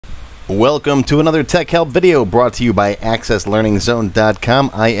Welcome to another Tech Help video brought to you by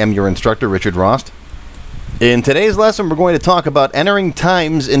AccessLearningZone.com. I am your instructor, Richard Rost. In today's lesson, we're going to talk about entering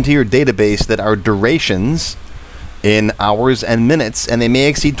times into your database that are durations in hours and minutes, and they may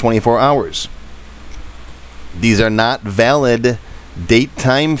exceed 24 hours. These are not valid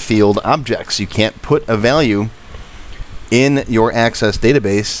date-time field objects. You can't put a value in your Access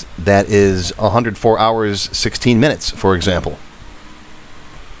database that is 104 hours, 16 minutes, for example.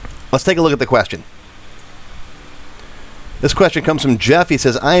 Let's take a look at the question. This question comes from Jeff. He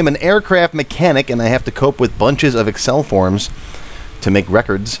says, I am an aircraft mechanic and I have to cope with bunches of Excel forms to make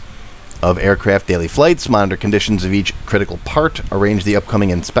records of aircraft daily flights, monitor conditions of each critical part, arrange the upcoming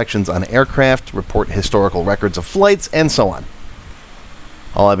inspections on aircraft, report historical records of flights, and so on.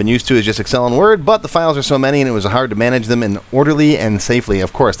 All I've been used to is just Excel and Word, but the files are so many and it was hard to manage them in orderly and safely.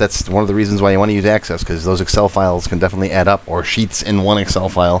 Of course, that's one of the reasons why you want to use Access, because those Excel files can definitely add up, or sheets in one Excel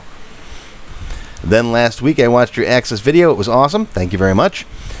file. Then last week I watched your Access video. It was awesome. Thank you very much.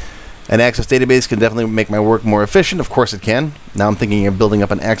 An Access database can definitely make my work more efficient. Of course it can. Now I'm thinking of building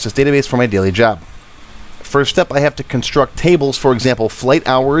up an Access database for my daily job. First step, I have to construct tables. For example, flight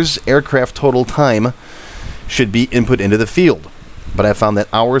hours, aircraft total time should be input into the field. But I found that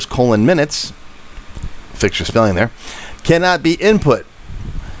hours, minutes, fix your spelling there, cannot be input,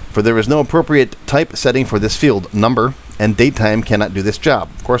 for there is no appropriate type setting for this field. Number and date time cannot do this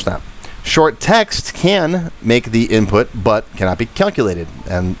job. Of course not. Short text can make the input, but cannot be calculated,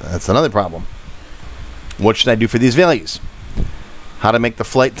 and that's another problem. What should I do for these values? How to make the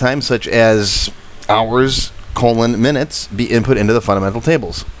flight time, such as hours, minutes, be input into the fundamental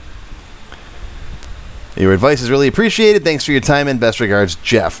tables. Your advice is really appreciated. Thanks for your time and best regards,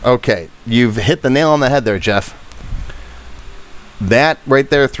 Jeff. Okay, you've hit the nail on the head there, Jeff. That right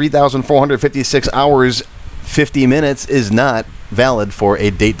there, 3,456 hours, 50 minutes is not valid for a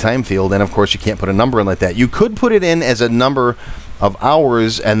date time field, and of course you can't put a number in like that. You could put it in as a number of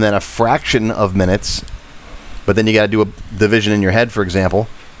hours and then a fraction of minutes, but then you got to do a division in your head, for example.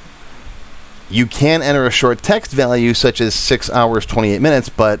 You can enter a short text value such as 6 hours, 28 minutes,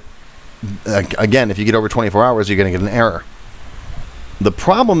 but again, if you get over 24 hours, you're going to get an error. The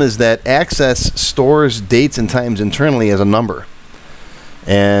problem is that Access stores dates and times internally as a number,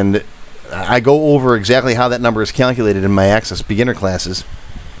 and I go over exactly how that number is calculated in my Access beginner classes,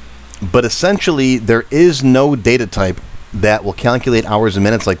 but essentially there is no data type that will calculate hours and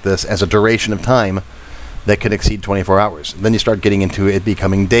minutes like this as a duration of time that could exceed 24 hours. Then you start getting into it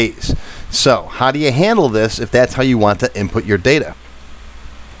becoming days. So how do you handle this if that's how you want to input your data?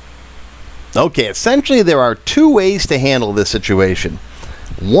 Okay, essentially there are two ways to handle this situation.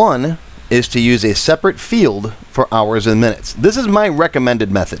 One is to use a separate field for hours and minutes. This is my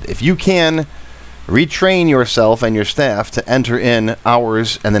recommended method. If you can retrain yourself and your staff to enter in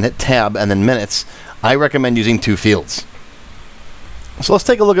hours and then hit tab and then minutes, I recommend using two fields. So let's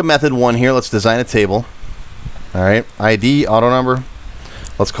take a look at method one here. Let's design a table. All right, ID, auto number.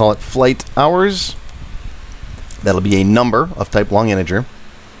 Let's call it flight hours. That'll be a number of type long integer.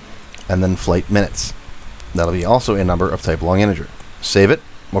 And then flight minutes. That'll be also a number of type long integer. Save it.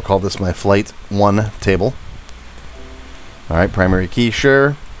 We'll call this my flight 1 table. All right, primary key,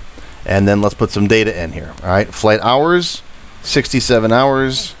 sure. And then let's put some data in here. All right, flight hours, 67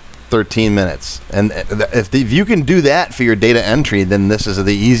 hours, 13 minutes. And if you can do that for your data entry, then this is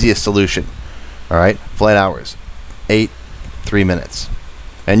the easiest solution. All right, flight hours, 3 minutes.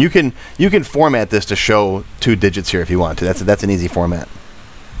 And you can format this to show 2 digits here if you want to. That's an easy format.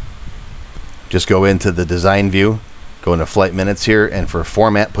 Just go into the design view, go into flight minutes here, and for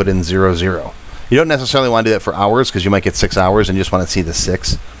format, put in 00. You don't necessarily want to do that for hours because you might get 6 hours and you just want to see the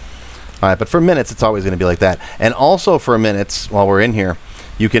 6. All right, but for minutes, it's always going to be like that. And also for minutes, while we're in here,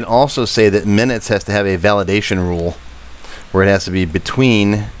 you can also say that minutes has to have a validation rule where it has to be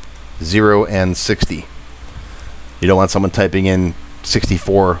between 0 and 60. You don't want someone typing in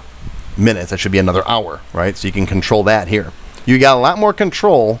 64 minutes. That should be another hour, right? So you can control that here. You got a lot more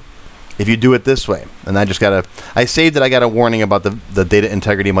control if you do it this way. And I saved it. I got a warning about the data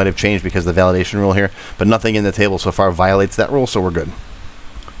integrity might have changed because of the validation rule here, but nothing in the table so far violates that rule, so we're good.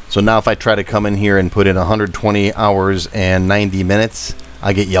 So now if I try to come in here and put in 120 hours and 90 minutes,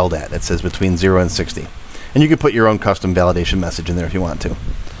 I get yelled at. It says between 0 and 60. And you can put your own custom validation message in there if you want to.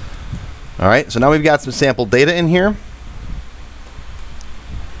 All right, so now we've got some sample data in here.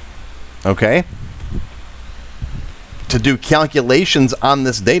 Okay. To do calculations on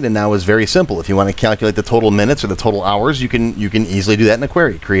this data now is very simple. If you want to calculate the total minutes or the total hours, you can easily do that in a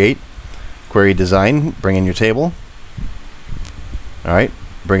query. Create, query design, bring in your table. All right,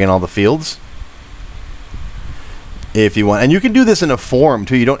 bring in all the fields. if you want. And you can do this in a form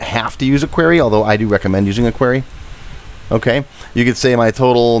too. You don't have to use a query, although I do recommend using a query. Okay, you could say my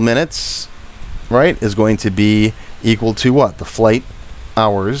total minutes, right, is going to be equal to what? The flight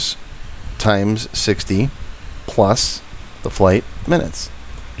hours times 60 plus the flight minutes.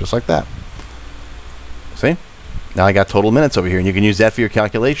 Just like that. See? Now I got total minutes over here, and you can use that for your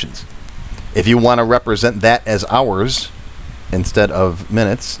calculations. If you want to represent that as hours instead of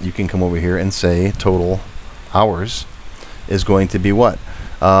minutes, you can come over here and say total hours is going to be what?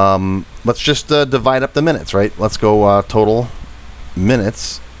 Let's just divide up the minutes, right? Let's go total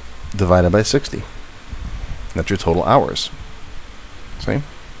minutes divided by 60. That's your total hours. See?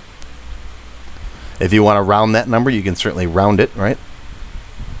 If you want to round that number, you can certainly round it, right?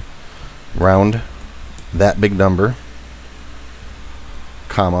 Round that big number,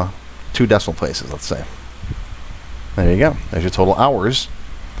 comma, 2 decimal places, let's say. There you go. There's your total hours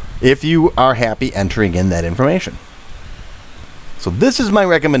if you are happy entering in that information. So this is my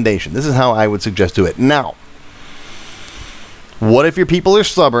recommendation. This is how I would suggest do it. Now, what if your people are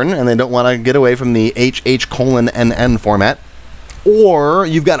stubborn and they don't want to get away from the HH:NN format? Or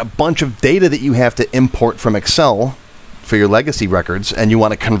you've got a bunch of data that you have to import from Excel for your legacy records, and you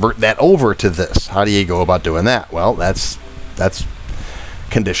want to convert that over to this. How do you go about doing that? Well, that's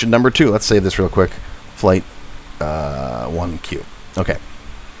condition number 2. Let's save this real quick. Flight 1Q. Okay.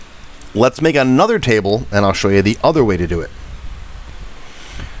 Let's make another table, and I'll show you the other way to do it.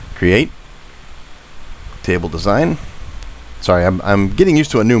 Create. Table design. Sorry, I'm getting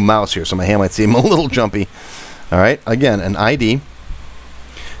used to a new mouse here, so my hand might seem a little jumpy. All right. Again, an ID.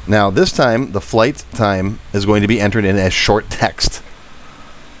 Now, this time, the flight time is going to be entered in as short text.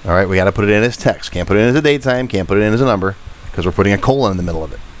 All right. We got to put it in as text. Can't put it in as a date time. Can't put it in as a number, because we're putting a colon in the middle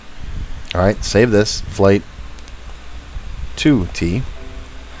of it. All right. Save this. Flight 2T.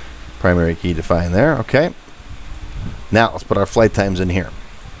 Primary key defined there. Okay. Now, let's put our flight times in here.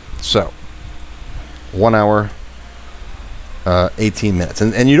 So, 1 hour, 18 minutes.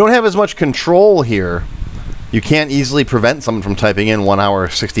 And you don't have as much control here. You can't easily prevent someone from typing in 1 hour,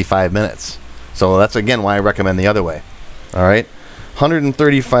 65 minutes. So that's, again, why I recommend the other way. All right.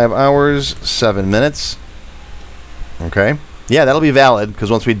 135 hours, 7 minutes. Okay. Yeah, that'll be valid,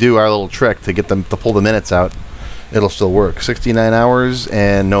 because once we do our little trick to get them to pull the minutes out, it'll still work. 69 hours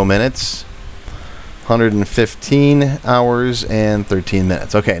and no minutes. 115 hours and 13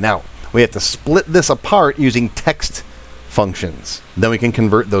 minutes. Okay, now we have to split this apart using text functions. Then we can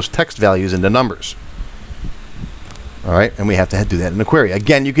convert those text values into numbers. All right, and we have to do that in a query.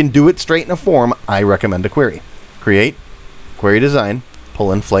 Again, you can do it straight in a form. I recommend a query. Create, query design,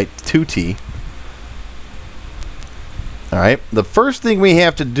 pull in flight 2T. All right, the first thing we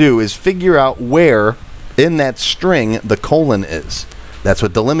have to do is figure out where in that string the colon is. That's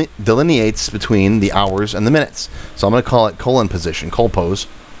what delineates between the hours and the minutes. So I'm going to call it colon position, colpos,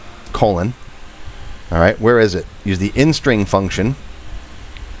 colon. All right, where is it? Use the InStr function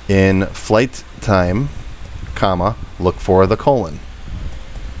in flight time, comma, look for the colon.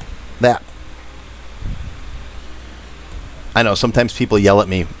 That. I know sometimes people yell at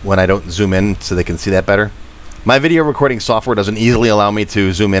me when I don't zoom in so they can see that better. My video recording software doesn't easily allow me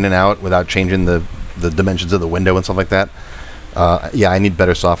to zoom in and out without changing the dimensions of the window and stuff like that. Yeah, I need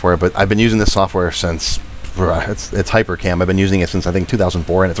better software, but I've been using this software since it's HyperCam. I've been using it since I think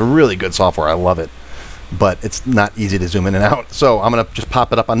 2004, and it's a really good software. I love it, but it's not easy to zoom in and out. So I'm gonna just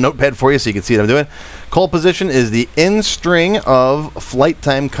pop it up on Notepad for you so you can see what I'm doing. Col position is the InStr of flight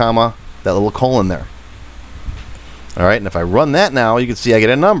time, comma, that little colon there. All right, and if I run that now, you can see I get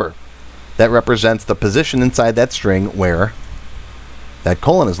a number that represents the position inside that string where that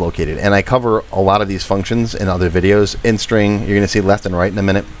colon is located. And I cover a lot of these functions in other videos. InStr, you're going to see left and right in a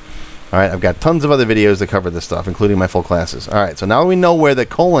minute. All right, I've got tons of other videos that cover this stuff, including my full classes. All right, so now we know where the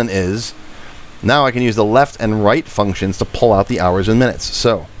colon is. Now I can use the left and right functions to pull out the hours and minutes.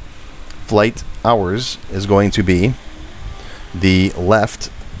 So flight hours is going to be the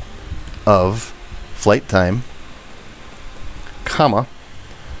left of flight time, comma,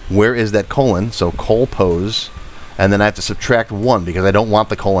 where is that colon? So colpos. And then I have to subtract 1 because I don't want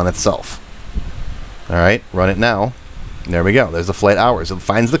the colon itself. All right, run it now. There we go. There's the flight hours. It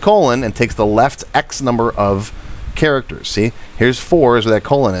finds the colon and takes the left X number of characters. See, here's 4 is where that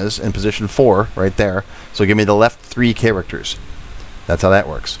colon is, in position 4 right there. So give me the left 3 characters. That's how that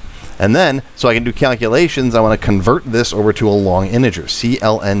works. And then, so I can do calculations, I want to convert this over to a long integer.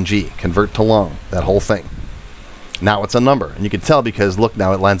 CLNG, convert to long, that whole thing. Now it's a number. And you can tell because, look,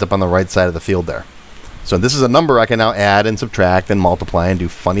 now it lines up on the right side of the field there. So this is a number I can now add and subtract and multiply and do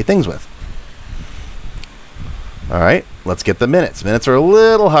funny things with. All right, let's get the minutes. Minutes are a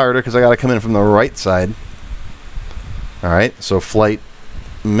little harder because I got to come in from the right side. All right, so flight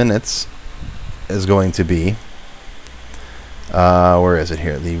minutes is going to be, where is it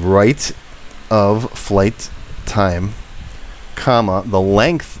here? The right of flight time, comma, the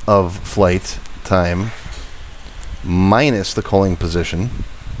length of flight time minus the culling position.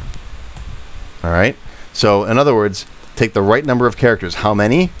 All right, so in other words, take the right number of characters. How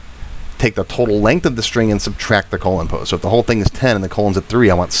many? Take the total length of the string and subtract the colon pose. So if the whole thing is 10 and the colon's at 3,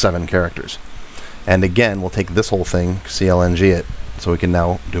 I want 7 characters. And again, we'll take this whole thing, CLNG it, so we can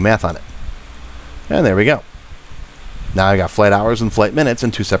now do math on it. And there we go. Now I got flight hours and flight minutes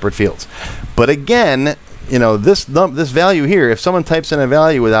in 2 separate fields. But again, you know, this value here, if someone types in a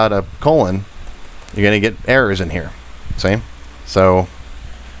value without a colon, you're going to get errors in here. See? So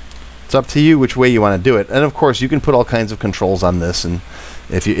it's up to you which way you want to do it. And of course, you can put all kinds of controls on this, and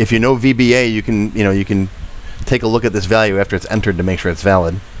if you know VBA, you can take a look at this value after it's entered to make sure it's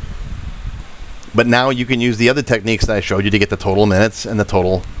valid. But now you can use the other techniques that I showed you to get the total minutes and the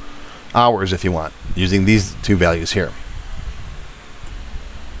total hours if you want, using these 2 values here.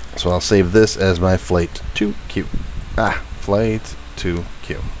 So I'll save this as my flight 2Q. Flight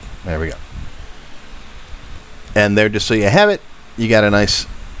 2Q. There we go. And there, just so you have it, you got a nice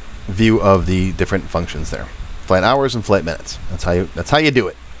view of the different functions there. Flight hours and flight minutes. That's how you do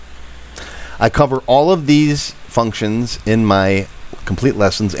it. I cover all of these functions in my complete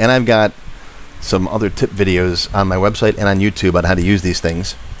lessons, and I've got some other tip videos on my website and on YouTube on how to use these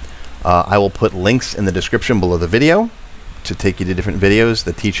things. I will put links in the description below the video to take you to different videos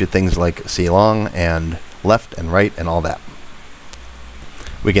that teach you things like C long and left and right and all that.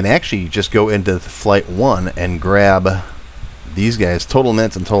 We can actually just go into flight 1 and grab these guys, total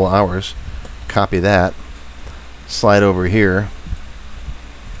minutes and total hours, copy that, slide over here,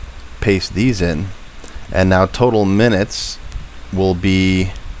 paste these in, and now total minutes will be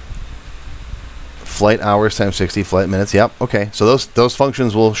flight hours times 60 flight minutes. Yep, okay. So those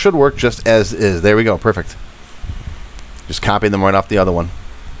functions should work just as is. There we go, perfect. Just copy them right off the other one.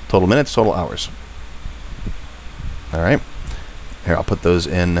 Total minutes, total hours. All right. Here, I'll put those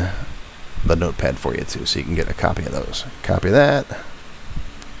in the notepad for you too, so you can get a copy of those. Copy that.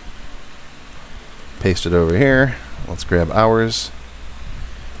 Paste it over here. Let's grab hours.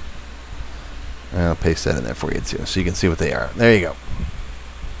 And I'll paste that in there for you too, so you can see what they are. There you go.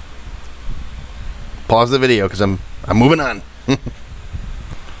 Pause the video because I'm moving on.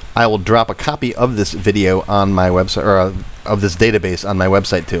 I will drop a copy of this video on my website, or of this database on my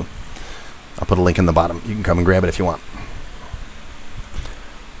website too. I'll put a link in the bottom. You can come and grab it if you want.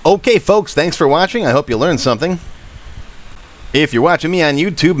 Okay, folks, thanks for watching. I hope you learned something. If you're watching me on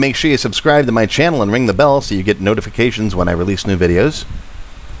YouTube, make sure you subscribe to my channel and ring the bell so you get notifications when I release new videos.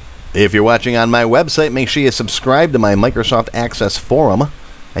 If you're watching on my website, make sure you subscribe to my Microsoft Access forum,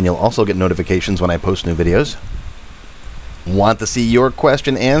 and you'll also get notifications when I post new videos. Want to see your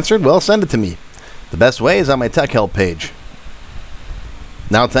question answered? Well, send it to me. The best way is on my TechHelp page.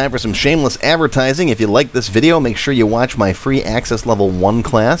 Now time for some shameless advertising. If you like this video, make sure you watch my free Access Level 1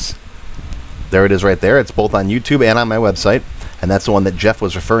 class. There it is right there. It's both on YouTube and on my website, and that's the one that Jeff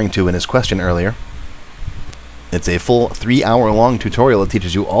was referring to in his question earlier. It's a full 3-hour-long tutorial that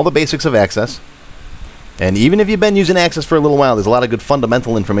teaches you all the basics of Access. And even if you've been using Access for a little while, there's a lot of good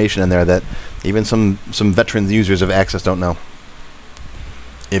fundamental information in there that even some veteran users of Access don't know.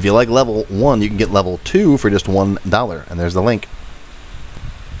 If you like Level 1, you can get Level 2 for just $1, and there's the link.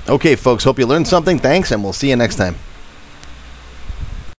 Okay, folks, hope you learned something. Thanks, and we'll see you next time.